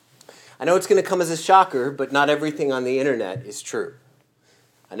I know it's going to come as a shocker, but not everything on the internet is true.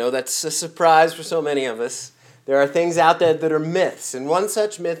 I know that's a surprise for so many of us. There are things out there that are myths, and one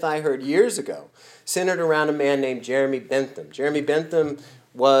such myth I heard years ago centered around a man named Jeremy Bentham. Jeremy Bentham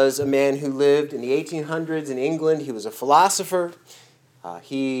was a man who lived in the 1800s in England. He was a philosopher.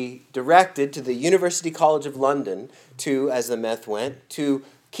 He directed to the University College of London to, as the myth went, to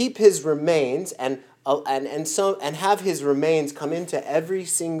keep his remains and have his remains come into every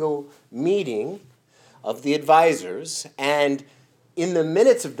single meeting of the advisors. And in the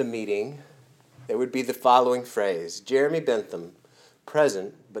minutes of the meeting, there would be the following phrase: Jeremy Bentham,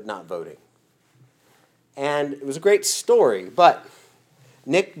 present but not voting. And it was a great story, but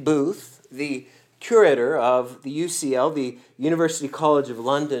Nick Booth, the curator of the UCL, the University College of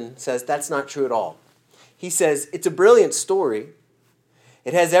London, says that's not true at all. He says it's a brilliant story.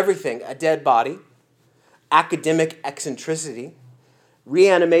 It has everything: a dead body, academic eccentricity,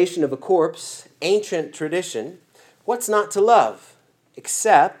 reanimation of a corpse, ancient tradition. What's not to love?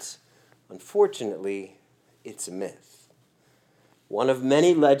 Except, unfortunately, it's a myth. One of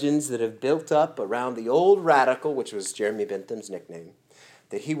many legends that have built up around the old radical, which was Jeremy Bentham's nickname,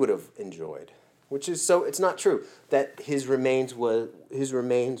 that he would have enjoyed. Which is so, it's not true that his remains were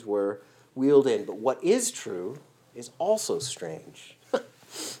wheeled in. But what is true is also strange.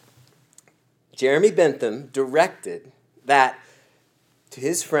 Jeremy Bentham directed that to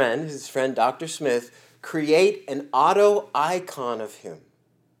his friend Dr. Smith, create an auto icon of him.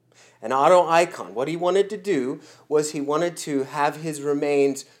 An auto icon. What he wanted to do was he wanted to have his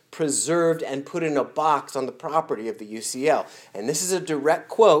remains preserved and put in a box on the property of the UCL. And this is a direct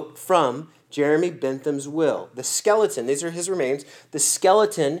quote from Jeremy Bentham's will. The skeleton, these are his remains, the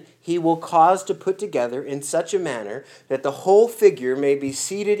skeleton he will cause to put together in such a manner that the whole figure may be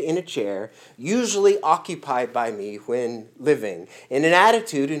seated in a chair, usually occupied by me when living, in an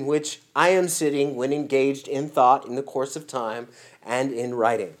attitude in which I am sitting when engaged in thought in the course of time and in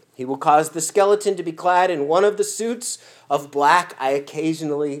writing. He will cause the skeleton to be clad in one of the suits of black I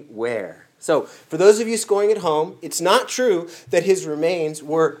occasionally wear. So, for those of you scoring at home, it's not true that his remains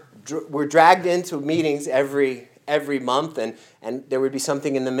were dragged into meetings every month, and there would be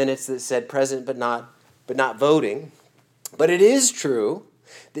something in the minutes that said present but not voting. But it is true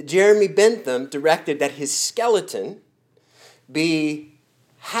that Jeremy Bentham directed that his skeleton be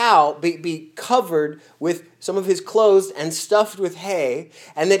covered with some of his clothes and stuffed with hay,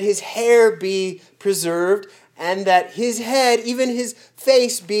 and that his hair be preserved, and that his head, even his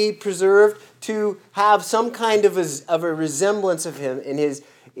face, be preserved to have some kind of a resemblance of him in his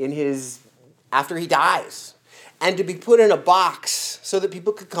after he dies, and to be put in a box so that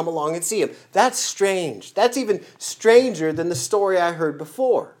people could come along and see him. That's strange. That's even stranger than the story I heard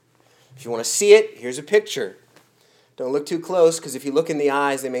before. If you want to see it, here's a picture. Don't look too close, because if you look in the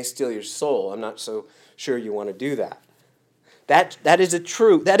eyes, they may steal your soul. I'm not so sure you want to do that. That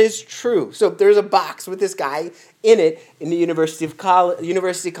is true. So there's a box with this guy in it in the University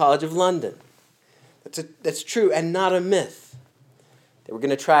College of London. That's true and not a myth. They were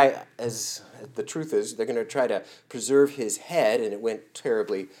going to try, as the truth is, they're going to try to preserve his head, and it went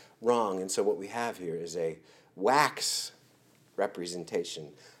terribly wrong. And so what we have here is a wax representation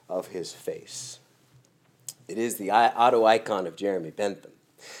of his face. It is the auto icon of Jeremy Bentham.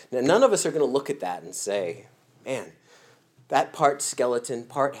 Now, none of us are going to look at that and say, man, that part skeleton,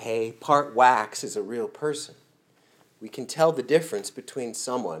 part hay, part wax is a real person. We can tell the difference between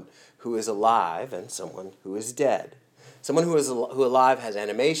someone who is alive and someone who is dead. Someone who alive has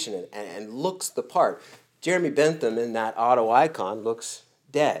animation and looks the part. Jeremy Bentham in that auto icon looks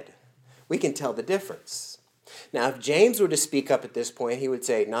dead. We can tell the difference. Now, if James were to speak up at this point, he would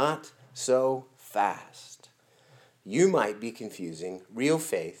say, not so fast. You might be confusing real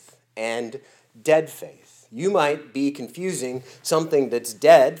faith and dead faith. You might be confusing something that's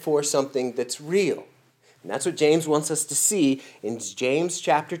dead for something that's real. And that's what James wants us to see in James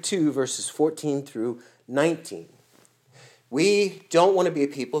chapter 2, verses 14 through 19. We don't want to be a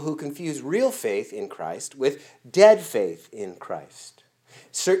people who confuse real faith in Christ with dead faith in Christ.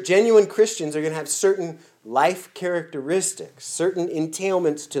 Genuine Christians are going to have certain life characteristics, certain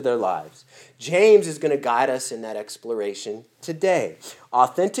entailments to their lives. James is going to guide us in that exploration today.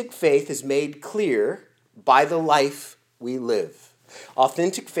 Authentic faith is made clear by the life we live.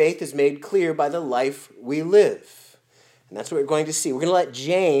 Authentic faith is made clear by the life we live. And that's what we're going to see. We're going to let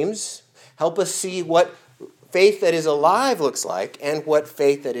James help us see what faith that is alive looks like and what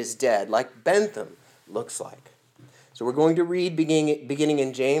faith that is dead, like Bentham, looks like. So we're going to read beginning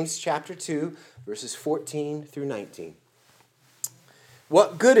in James chapter 2, verses 14 through 19.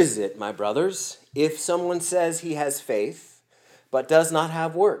 What good is it, my brothers, if someone says he has faith, but does not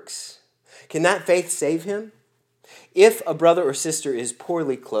have works? Can that faith save him? If a brother or sister is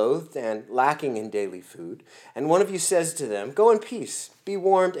poorly clothed and lacking in daily food, and one of you says to them, "Go in peace, be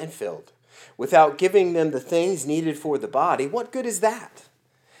warmed and filled," without giving them the things needed for the body, what good is that?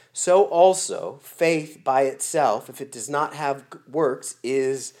 So also, faith by itself, if it does not have works,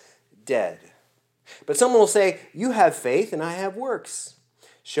 is dead. But someone will say, "You have faith and I have works.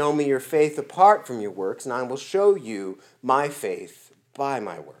 Show me your faith apart from your works, and I will show you my faith by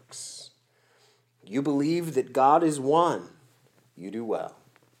my works." You believe that God is one. You do well.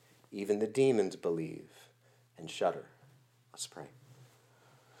 Even the demons believe and shudder. Let's pray.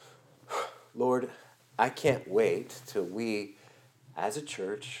 Lord, I can't wait till we, as a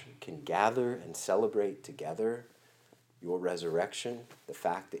church, can gather and celebrate together your resurrection, the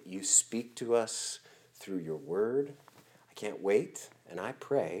fact that you speak to us through your word. I can't wait, and I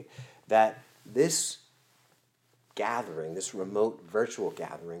pray that this gathering, this remote virtual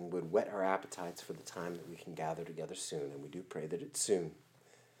gathering, would whet our appetites for the time that we can gather together soon, and we do pray that it's soon.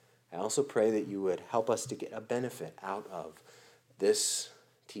 I also pray that you would help us to get a benefit out of this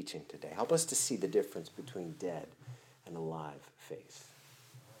teaching today. Help us to see the difference between dead and alive faith.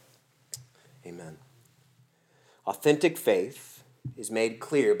 Amen. Authentic faith is made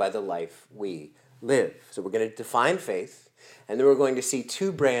clear by the life we live. So we're going to define faith, and then we're going to see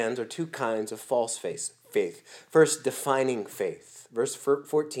two brands or two kinds of false faith. First, defining faith. Verse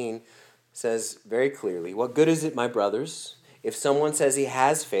 14 says very clearly, "What good is it, my brothers, if someone says he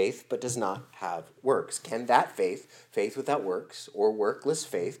has faith but does not have works? Can that faith without works, or workless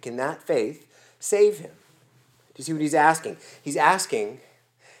faith, can that faith save him?" Do you see what he's asking?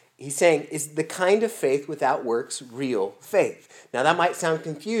 He's saying, is the kind of faith without works real faith? Now, that might sound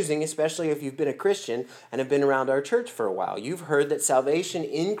confusing, especially if you've been a Christian and have been around our church for a while. You've heard that salvation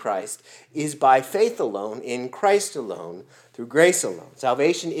in Christ is by faith alone, in Christ alone, through grace alone.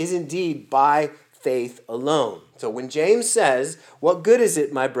 Salvation is indeed by faith alone. So when James says, "What good is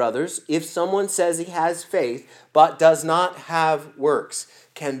it, my brothers, if someone says he has faith but does not have works?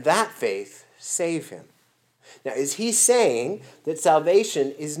 Can that faith save him?" Now, is he saying that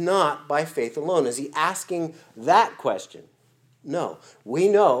salvation is not by faith alone? Is he asking that question? No. We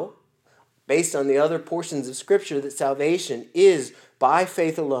know, based on the other portions of Scripture, that salvation is by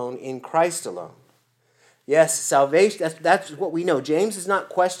faith alone, in Christ alone. Yes, salvation, that's what we know. James is not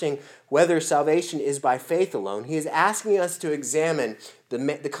questioning whether salvation is by faith alone. He is asking us to examine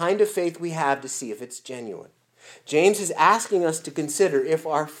the kind of faith we have to see if it's genuine. James is asking us to consider if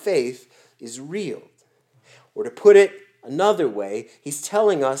our faith is real. Or to put it another way, he's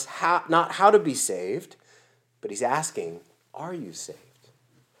telling us not how to be saved, but he's asking, are you saved?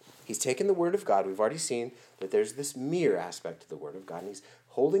 He's taken the Word of God. We've already seen that there's this mirror aspect to the Word of God, and he's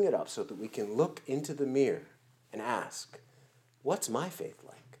holding it up so that we can look into the mirror and ask, what's my faith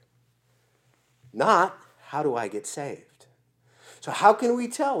like? Not, how do I get saved? So how can we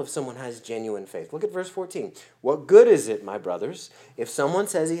tell if someone has genuine faith? Look at verse 14. "What good is it, my brothers, if someone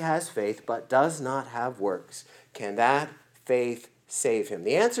says he has faith but does not have works? Can that faith save him?"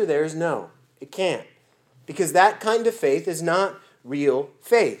 The answer there is no, it can't. Because that kind of faith is not real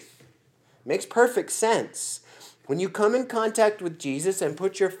faith. It makes perfect sense. When you come in contact with Jesus and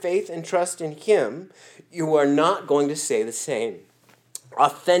put your faith and trust in him, you are not going to say the same.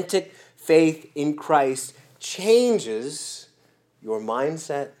 Authentic faith in Christ changes your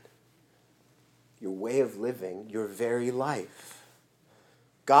mindset, your way of living, your very life.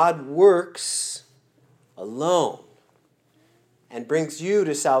 God works alone and brings you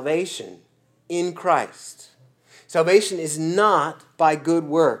to salvation in Christ. Salvation is not by good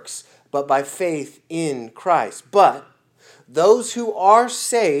works, but by faith in Christ. But those who are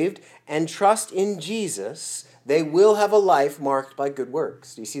saved and trust in Jesus, they will have a life marked by good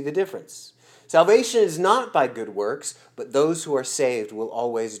works. Do you see the difference? Salvation is not by good works, but those who are saved will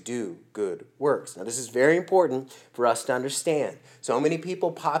always do good works. Now, this is very important for us to understand. So many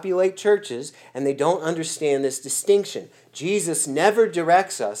people populate churches, and they don't understand this distinction. Jesus never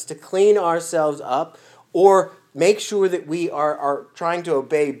directs us to clean ourselves up or make sure that we are trying to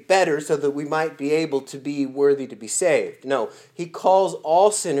obey better so that we might be able to be worthy to be saved. No, he calls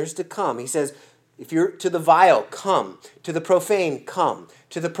all sinners to come. He says, if you're to the vile, come. To the profane, come.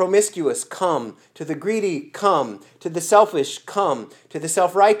 To the promiscuous, come. To the greedy, come. To the selfish, come. To the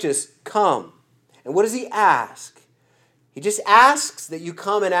self-righteous, come. And what does he ask? He just asks that you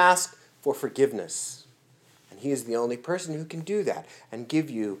come and ask for forgiveness. And he is the only person who can do that and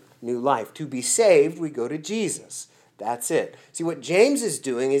give you new life. To be saved, we go to Jesus. That's it. See, what James is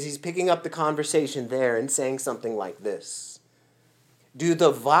doing is he's picking up the conversation there and saying something like this. Do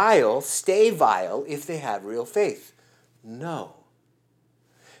the vile stay vile if they have real faith? No.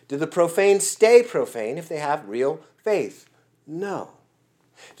 Do the profane stay profane if they have real faith? No.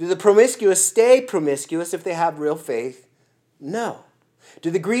 Do the promiscuous stay promiscuous if they have real faith? No.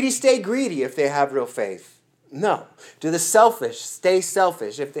 Do the greedy stay greedy if they have real faith? No. Do the selfish stay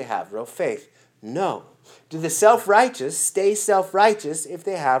selfish if they have real faith? No. Do the self-righteous stay self-righteous if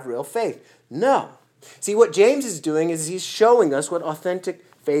they have real faith? No. See, what James is doing is he's showing us what authentic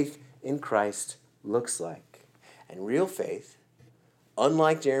faith in Christ looks like. And real faith,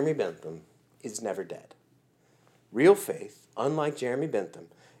 unlike Jeremy Bentham, is never dead. Real faith, unlike Jeremy Bentham,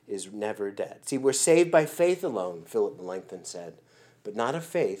 is never dead. See, we're saved by faith alone, Philip Melanchthon said, but not a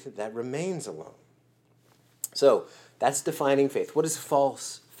faith that remains alone. So, that's defining faith. What does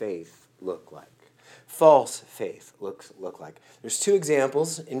false faith look like? False faith look like. There's two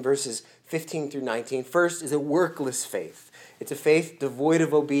examples in verses 15 through 19. First is a workless faith. It's a faith devoid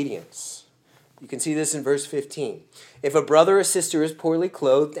of obedience. You can see this in verse 15. If a brother or sister is poorly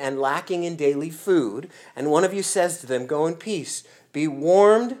clothed and lacking in daily food, and one of you says to them, "Go in peace, be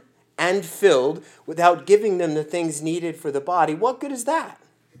warmed and filled," without giving them the things needed for the body, what good is that?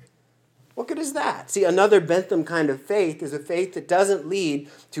 What good is that? See, another Bentham kind of faith is a faith that doesn't lead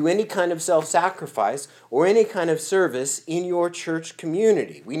to any kind of self-sacrifice or any kind of service in your church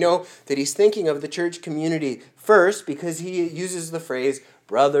community. We know that he's thinking of the church community first because he uses the phrase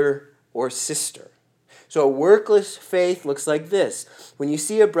brother or sister. So a workless faith looks like this. When you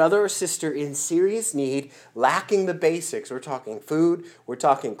see a brother or sister in serious need, lacking the basics, we're talking food, we're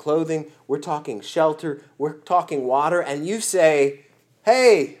talking clothing, we're talking shelter, we're talking water, and you say,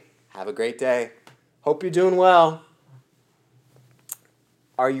 "Hey, have a great day. Hope you're doing well."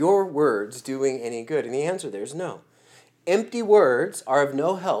 Are your words doing any good? And the answer there is no. Empty words are of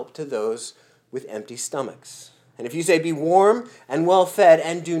no help to those with empty stomachs. And if you say, "Be warm and well fed,"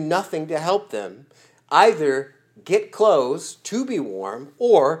 and do nothing to help them, either get clothes to be warm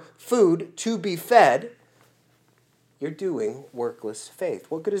or food to be fed, you're doing workless faith.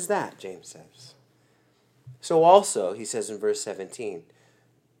 What good is that, James says? So also, he says in verse 17,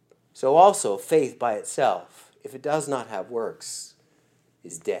 so also faith by itself, if it does not have works,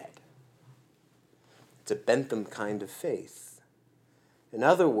 is dead. It's a Bentham kind of faith. In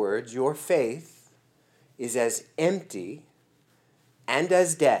other words, your faith is as empty and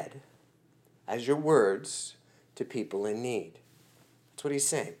as dead as your words to people in need. That's what he's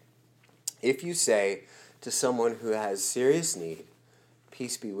saying. If you say to someone who has serious need,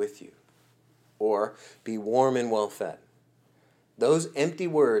 "Peace be with you," or "Be warm and well fed," those empty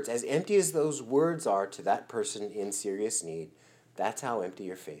words, as empty as those words are to that person in serious need, that's how empty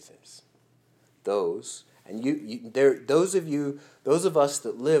your faith is. Those of us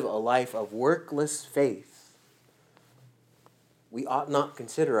that live a life of workless faith, we ought not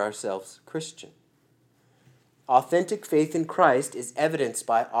consider ourselves Christian. Authentic faith in Christ is evidenced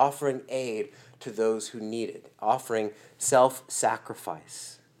by offering aid to those who need it, offering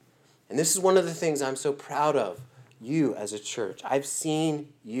self-sacrifice. And this is one of the things I'm so proud of you as a church. I've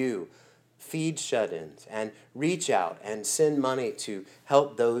seen you feed shut-ins and reach out and send money to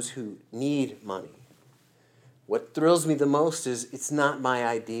help those who need money. What thrills me the most is it's not my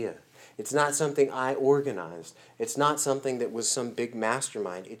idea. It's not something I organized. It's not something that was some big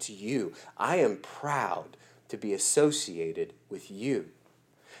mastermind. It's you. I am proud to be associated with you.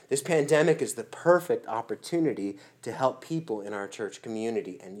 This pandemic is the perfect opportunity to help people in our church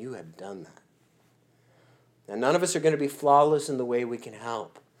community, and you have done that. Now, none of us are going to be flawless in the way we can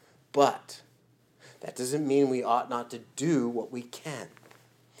help, but that doesn't mean we ought not to do what we can.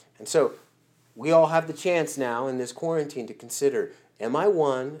 And so we all have the chance now in this quarantine to consider, am I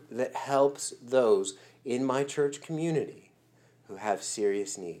one that helps those in my church community who have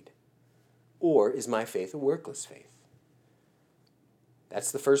serious need? Or is my faith a workless faith?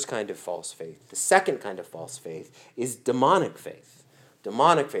 That's the first kind of false faith. The second kind of false faith is demonic faith.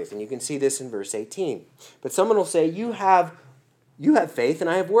 Demonic faith, and you can see this in verse 18. But someone will say, you have faith and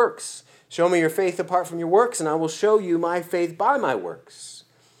I have works. Show me your faith apart from your works, and I will show you my faith by my works.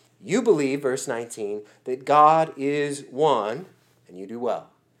 You believe, verse 19, that God is one, and you do well.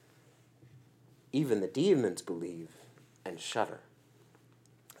 Even the demons believe and shudder.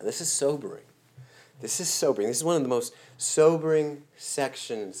 And this is sobering. This is one of the most sobering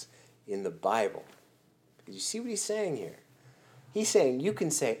sections in the Bible. Because you see what he's saying here? He's saying you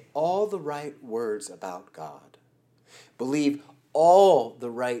can say all the right words about God, believe all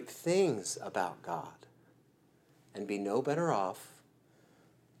the right things about God, and be no better off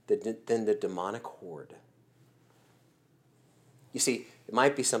than the demonic horde. You see, it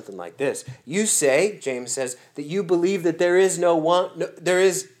might be something like this. You say, James says, that you believe that there is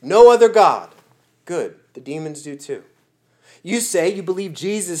no other God. Good. The demons do too. You say you believe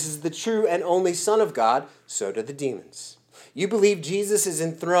Jesus is the true and only Son of God. So do the demons. You believe Jesus is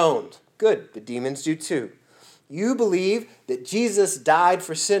enthroned. Good, the demons do too. You believe that Jesus died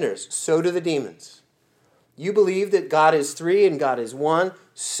for sinners. So do the demons. You believe that God is three and God is one.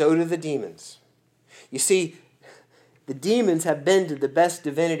 So do the demons. You see, the demons have been to the best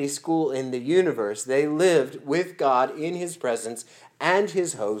divinity school in the universe. They lived with God in his presence and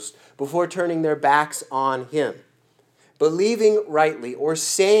his host before turning their backs on him. Believing rightly or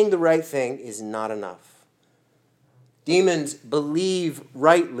saying the right thing is not enough. Demons believe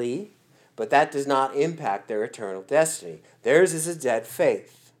rightly, but that does not impact their eternal destiny. Theirs is a dead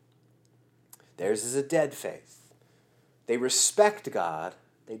faith. Theirs is a dead faith. They respect God.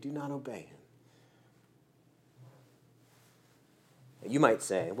 They do not obey him. You might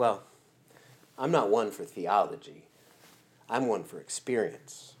say, well, I'm not one for theology. I'm one for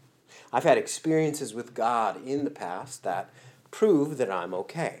experience. I've had experiences with God in the past that prove that I'm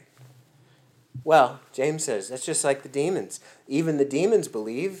okay. Well, James says, that's just like the demons. Even the demons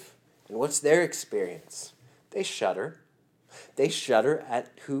believe, and what's their experience? They shudder. They shudder at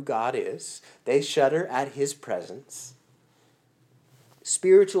who God is. They shudder at his presence.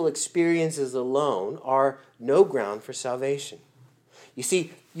 Spiritual experiences alone are no ground for salvation. You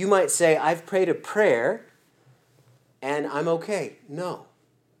see, you might say, I've prayed a prayer and I'm okay. No,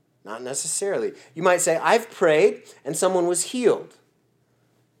 not necessarily. You might say, I've prayed and someone was healed.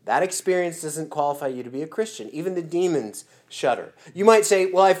 That experience doesn't qualify you to be a Christian. Even the demons shudder. You might say,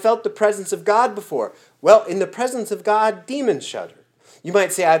 well, I felt the presence of God before. Well, in the presence of God, demons shudder. You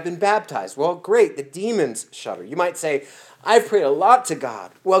might say, I've been baptized. Well, great, the demons shudder. You might say, I've prayed a lot to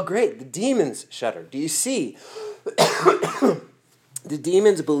God. Well, great, the demons shudder. Do you see? The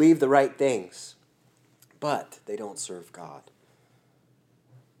demons believe the right things, but they don't serve God.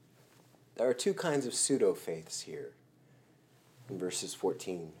 There are two kinds of pseudo-faiths here in verses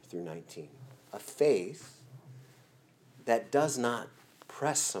 14 through 19. A faith that does not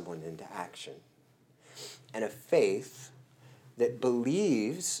press someone into action, and a faith that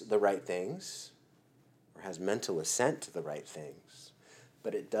believes the right things or has mental assent to the right things,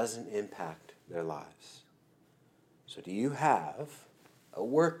 but it doesn't impact their lives. So do you have a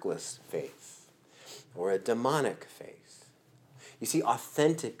workless faith or a demonic faith? You see,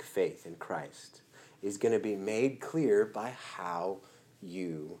 authentic faith in Christ is going to be made clear by how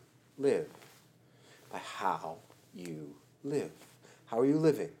you live. By how you live. How are you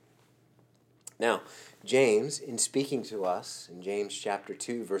living? Now, James, in speaking to us in James chapter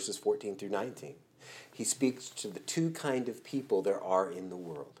 2, verses 14 through 19, he speaks to the two kind of people there are in the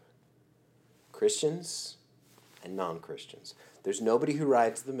world. Christians and non-Christians. There's nobody who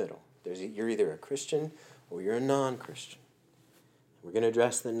rides the middle. You're either a Christian or you're a non-Christian. We're going to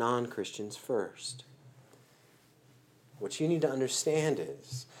address the non-Christians first. What you need to understand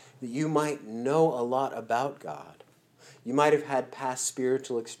is that you might know a lot about God. You might have had past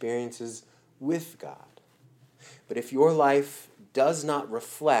spiritual experiences with God. But if your life does not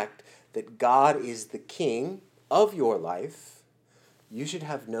reflect that God is the king of your life, you should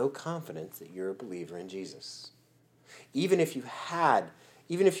have no confidence that you're a believer in Jesus. Even if you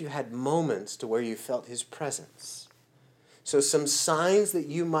had moments to where you felt his presence. So some signs that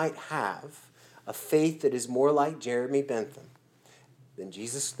you might have a faith that is more like Jeremy Bentham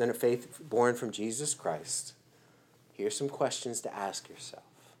than a faith born from Jesus Christ. Here's some questions to ask yourself.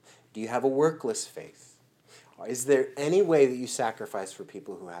 Do you have a workless faith? Or is there any way that you sacrifice for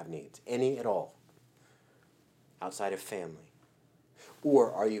people who have needs? Any at all? Outside of family?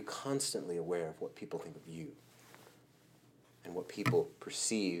 Or are you constantly aware of what people think of you? And what people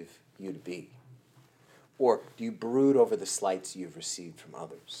perceive you to be? Or do you brood over the slights you've received from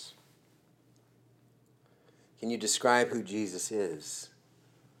others? Can you describe who Jesus is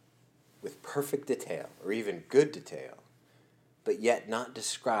with perfect detail, or even good detail, but yet not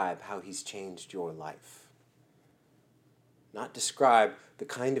describe how he's changed your life? Not describe the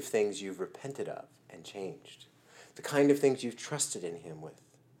kind of things you've repented of and changed, the kind of things you've trusted in him with.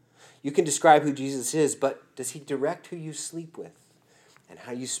 You can describe who Jesus is, but does he direct who you sleep with and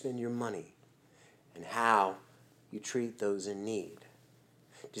how you spend your money and how you treat those in need?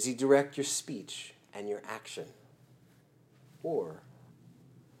 Does he direct your speech and your action? Or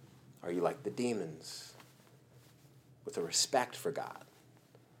are you like the demons with a respect for God,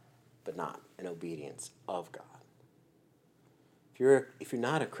 but not an obedience of God? If you're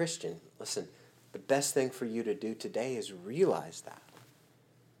not a Christian, listen, the best thing for you to do today is realize that.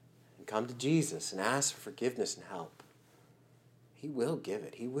 And come to Jesus and ask for forgiveness and help. He will give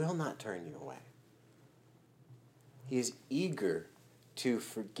it. He will not turn you away. He is eager to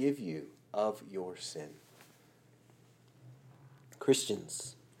forgive you of your sin.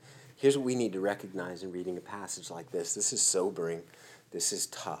 Christians, here's what we need to recognize in reading a passage like this. This is sobering. This is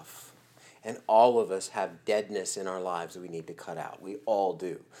tough. And all of us have deadness in our lives that we need to cut out. We all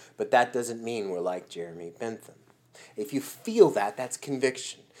do. But that doesn't mean we're like Jeremy Bentham. If you feel that, that's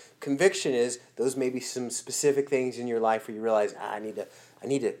conviction. Conviction is those may be some specific things in your life where you realize, I need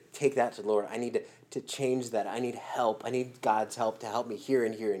to take that to the Lord. I need to change that. I need help. I need God's help to help me here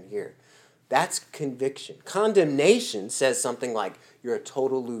and here and here. That's conviction. Condemnation says something like, you're a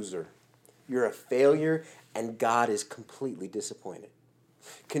total loser. You're a failure, and God is completely disappointed.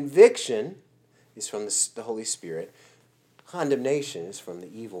 Conviction is from the Holy Spirit. Condemnation is from the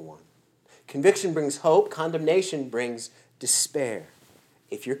evil one. Conviction brings hope. Condemnation brings despair.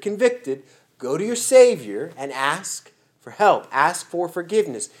 If you're convicted, go to your Savior and ask for help. Ask for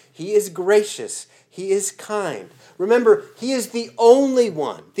forgiveness. He is gracious. He is kind. Remember, He is the only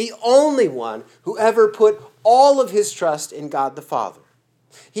one who ever put all of His trust in God the Father.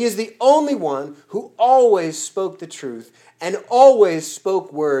 He is the only one who always spoke the truth and always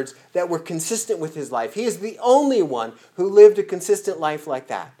spoke words that were consistent with His life. He is the only one who lived a consistent life like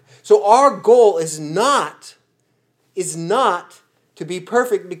that. So our goal is not to be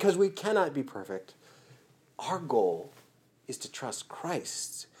perfect, because we cannot be perfect. Our goal is to trust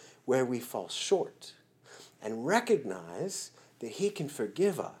Christ where we fall short and recognize that He can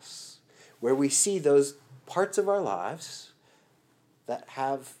forgive us where we see those parts of our lives that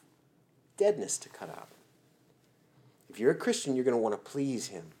have deadness to cut out. If you're a Christian, you're going to want to please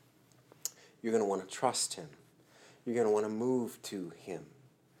Him. You're going to want to trust Him. You're going to want to move to Him.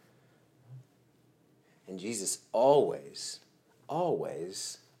 And Jesus always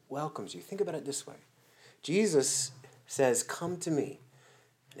welcomes you. Think about it this way. Jesus says, come to me.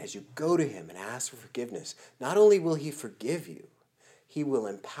 And as you go to Him and ask for forgiveness, not only will He forgive you, He will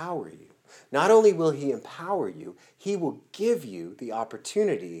empower you. Not only will He empower you, He will give you the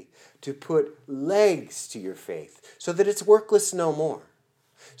opportunity to put legs to your faith so that it's workless no more.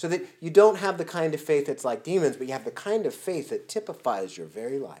 So that you don't have the kind of faith that's like demons, but you have the kind of faith that typifies your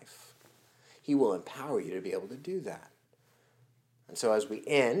very life. He will empower you to be able to do that. And so as we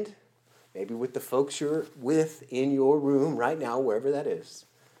end, maybe with the folks you're with in your room right now, wherever that is,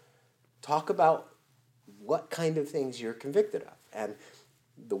 talk about what kind of things you're convicted of and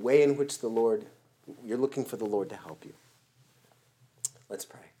the way in which you're looking for the Lord to help you. Let's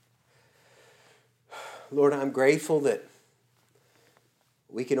pray. Lord, I'm grateful that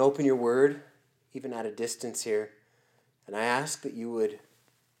we can open your word, even at a distance here, and I ask that you would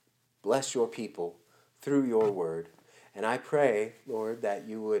bless your people through your word. And I pray, Lord, that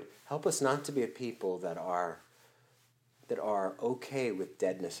you would help us not to be a people that are okay with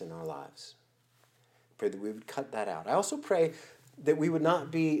deadness in our lives. Pray that we would cut that out. I also pray that we would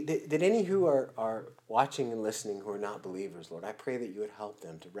not be, that any who are watching and listening who are not believers, Lord, I pray that you would help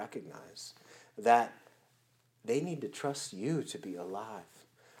them to recognize that they need to trust you to be alive.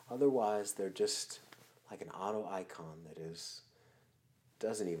 Otherwise, they're just like an auto icon that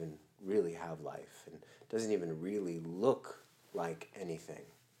doesn't even really have life and doesn't even really look like anything.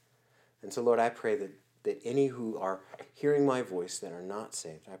 And so, Lord, I pray that any who are hearing my voice that are not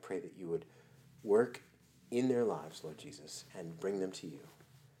saved, I pray that you would work in their lives, Lord Jesus, and bring them to you.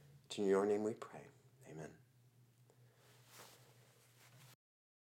 It's in your name we pray. Amen.